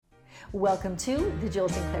Welcome to The Jill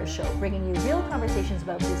Sinclair Show, bringing you real conversations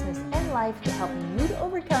about business and life to help you to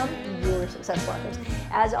overcome your success blockers.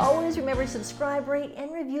 As always, remember to subscribe, rate,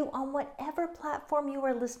 and review on whatever platform you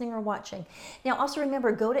are listening or watching. Now, also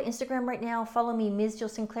remember, go to Instagram right now, follow me, Ms. Jill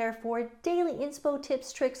Sinclair, for daily inspo,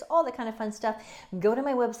 tips, tricks, all that kind of fun stuff. Go to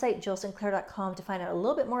my website, jillsinclair.com, to find out a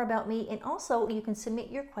little bit more about me, and also you can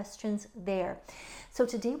submit your questions there. So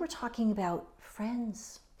today we're talking about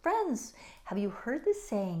friends. Friends. Have you heard the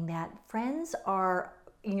saying that friends are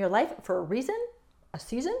in your life for a reason, a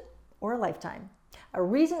season, or a lifetime? A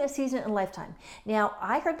reason, a season, and a lifetime. Now,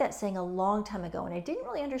 I heard that saying a long time ago, and I didn't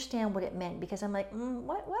really understand what it meant because I'm like,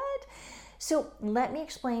 what? So let me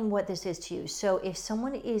explain what this is to you. So if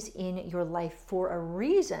someone is in your life for a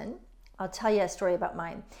reason, I'll tell you a story about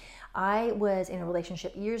mine. I was in a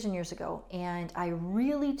relationship years and years ago, and I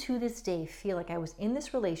really to this day feel like I was in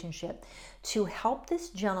this relationship to help this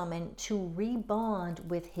gentleman to rebond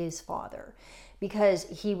with his father, because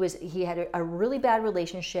he had a really bad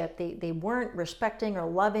relationship. They weren't respecting or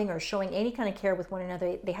loving or showing any kind of care with one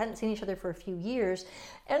another. They hadn't seen each other for a few years.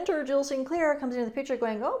 Enter Jill Sinclair comes into the picture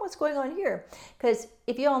going, oh, what's going on here? Because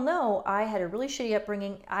if you all know, I had a really shitty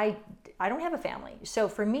upbringing. I don't have a family. So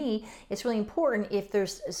for me, it's really important, if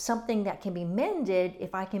there's something that can be mended,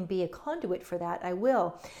 if I can be a conduit for that, I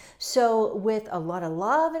will. So with a lot of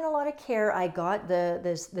love and a lot of care, I got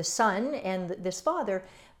the son and this father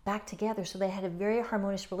back together. So they had a very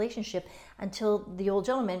harmonious relationship until the old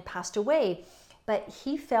gentleman passed away. But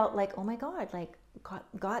he felt like, oh my God, like,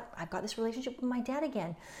 God, I've got this relationship with my dad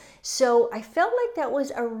again. So I felt like that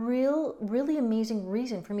was a really amazing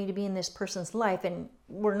reason for me to be in this person's life. And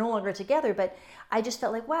we're no longer together, but I just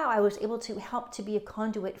felt like, wow, I was able to help to be a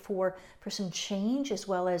conduit for some change, as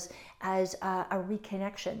well as a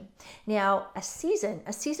reconnection. Now, a season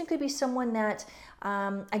could be someone that,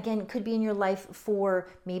 again, could be in your life for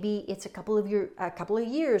maybe it's a couple of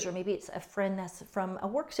years, or maybe it's a friend that's from a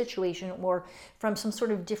work situation or from some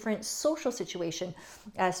sort of different social situation.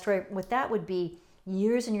 Story with that would be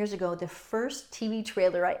years and years ago, the first TV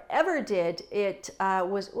trailer I ever did. It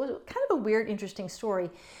was kind of a weird, interesting story.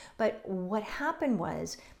 But what happened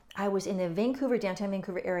was, I was in the downtown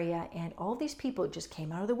Vancouver area, and all these people just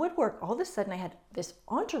came out of the woodwork. All of a sudden, I had this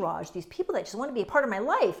entourage, these people that just want to be a part of my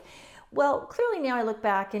life. Well, clearly now I look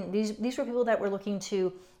back, and these were people that were looking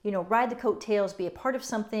to, ride the coattails, be a part of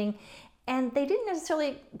something, and they didn't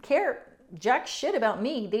necessarily care jack shit about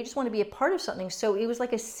me. They just want to be a part of something. So it was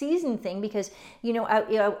like a season thing, because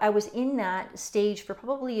I was in that stage for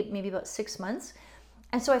probably maybe about 6 months.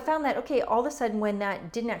 And so I found that, okay, all of a sudden, when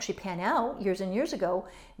that didn't actually pan out years and years ago,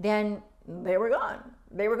 then they were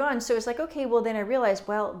gone. So it's like, okay, well, then I realized,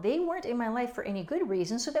 well, they weren't in my life for any good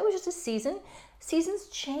reason. So that was just a season. Seasons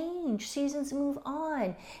change, seasons move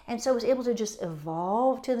on. And so I was able to just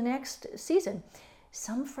evolve to the next season.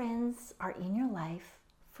 Some friends are in your life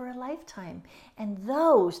for a lifetime. And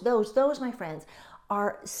those, my friends,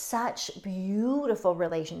 are such beautiful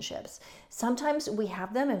relationships. Sometimes we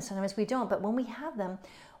have them and sometimes we don't. But when we have them,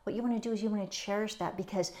 what you want to do is you want to cherish that,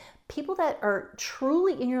 because people that are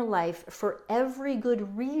truly in your life for every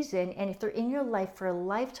good reason, and if they're in your life for a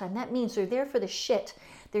lifetime, that means they're there for the shit.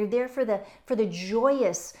 They're there for the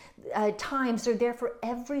joyous times. They're there for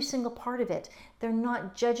every single part of it. They're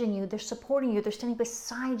not judging you. They're supporting you. They're standing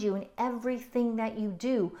beside you in everything that you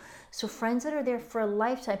do. So friends that are there for a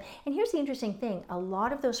lifetime. And here's the interesting thing. A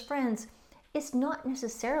lot of those friends, it's not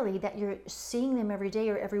necessarily that you're seeing them every day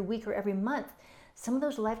or every week or every month. Some of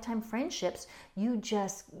those lifetime friendships, you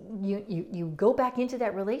go back into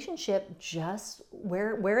that relationship just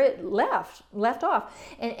where it left off,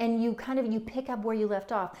 and you pick up where you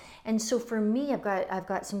left off. And so for me, I've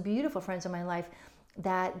got some beautiful friends in my life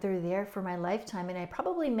that they're there for my lifetime, and I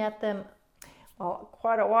probably met them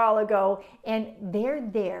quite a while ago, and they're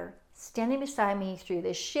there standing beside me through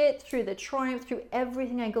the shit, through the triumph, through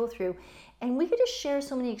everything I go through. And we could just share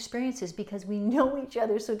so many experiences because we know each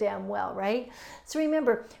other so damn well, right? So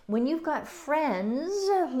remember, when you've got friends,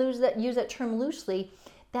 use that term loosely,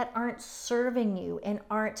 that aren't serving you and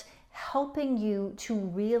aren't helping you to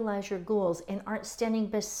realize your goals and aren't standing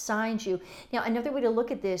beside you. Now, another way to look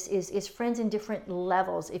at this is friends in different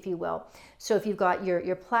levels, if you will. So if you've got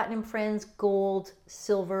your platinum friends, gold,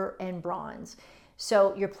 silver, and bronze.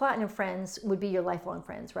 So your platinum friends would be your lifelong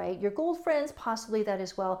friends, right? Your gold friends, possibly that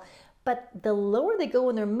as well. But the lower they go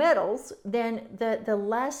in their medals, then the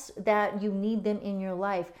less that you need them in your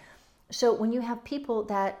life. So when you have people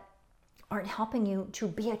that aren't helping you to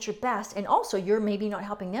be at your best, and also you're maybe not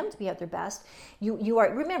helping them to be at their best. You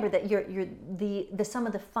are, remember that you're the sum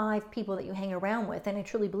of the 5 people that you hang around with, and I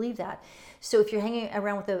truly believe that. So if you're hanging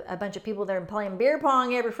around with a bunch of people that are playing beer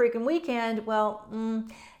pong every freaking weekend, well,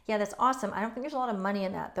 yeah, that's awesome. I don't think there's a lot of money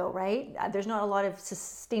in that though, right? There's not a lot of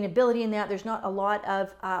sustainability in that. There's not a lot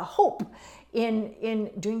of hope in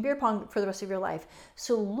doing beer pong for the rest of your life.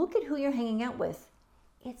 So look at who you're hanging out with.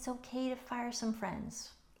 It's okay to fire some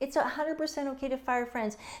friends. It's 100% okay to fire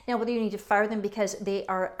friends. Now, whether you need to fire them because they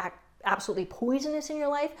are absolutely poisonous in your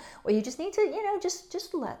life, or you just need to,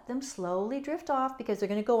 just let them slowly drift off because they're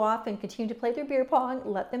going to go off and continue to play their beer pong.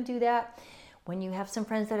 Let them do that. When you have some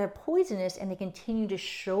friends that are poisonous and they continue to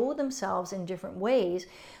show themselves in different ways,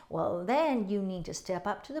 well, then you need to step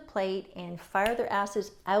up to the plate and fire their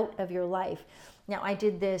asses out of your life. Now, I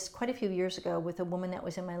did this quite a few years ago with a woman that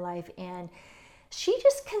was in my life, and she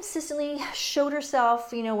just consistently showed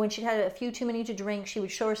herself, when she had a few too many to drink, she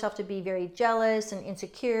would show herself to be very jealous and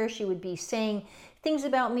insecure. She would be saying things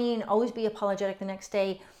about me and always be apologetic the next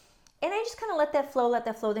day. And I just kind of let that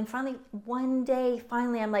flow. Then finally, one day,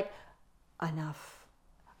 I'm like, enough.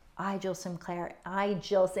 I, Jill Sinclair,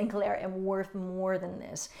 am worth more than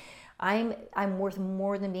this. I'm worth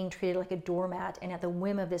more than being treated like a doormat and at the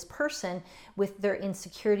whim of this person with their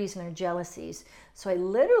insecurities and their jealousies. So I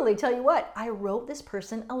literally, tell you what, I wrote this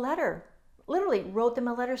person a letter. Literally wrote them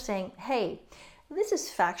a letter saying, hey, this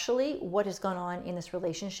is factually what has gone on in this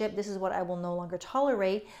relationship. This is what I will no longer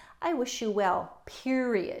tolerate. I wish you well,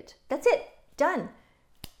 period. That's it. Done.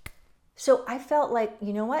 So I felt like,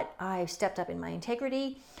 you know what? I stepped up in my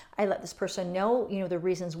integrity. I let this person know, the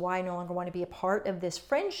reasons why I no longer want to be a part of this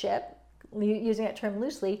friendship, using that term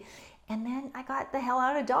loosely. And then I got the hell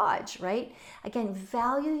out of Dodge, right? Again,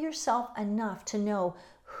 value yourself enough to know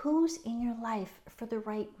who's in your life for the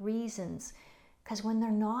right reasons. Because when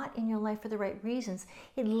they're not in your life for the right reasons,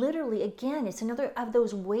 it literally, again, it's another of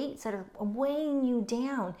those weights that are weighing you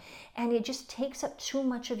down. And it just takes up too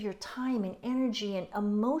much of your time and energy and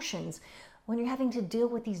emotions when you're having to deal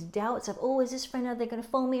with these doubts of, oh, is this friend, are they going to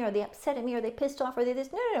phone me? Are they upset at me? Are they pissed off? Are they this?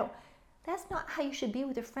 No. That's not how you should be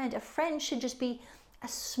with a friend. A friend should just be a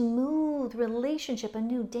smooth relationship, a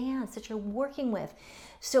new dance that you're working with.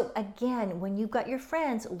 So again, when you've got your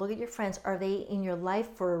friends, look at your friends. Are they in your life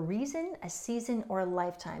for a reason, a season, or a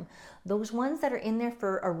lifetime? Those ones that are in there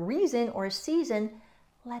for a reason or a season,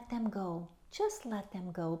 let them go. Just let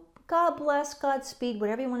them go. God bless, Godspeed,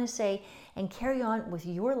 whatever you want to say, and carry on with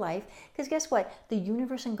your life. Because guess what? The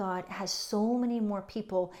universe and God has so many more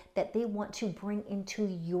people that they want to bring into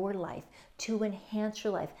your life, to enhance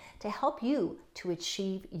your life, to help you to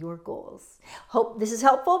achieve your goals. Hope this is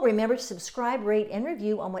helpful. Remember to subscribe, rate, and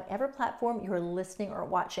review on whatever platform you're listening or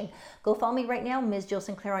watching. Go follow me right now, Ms. Jill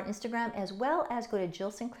Sinclair on Instagram, as well as go to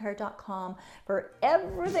jillsinclair.com for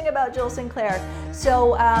everything about Jill Sinclair.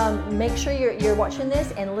 So make sure you're watching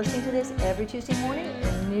this and listening to this every Tuesday morning.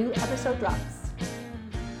 A new episode drops.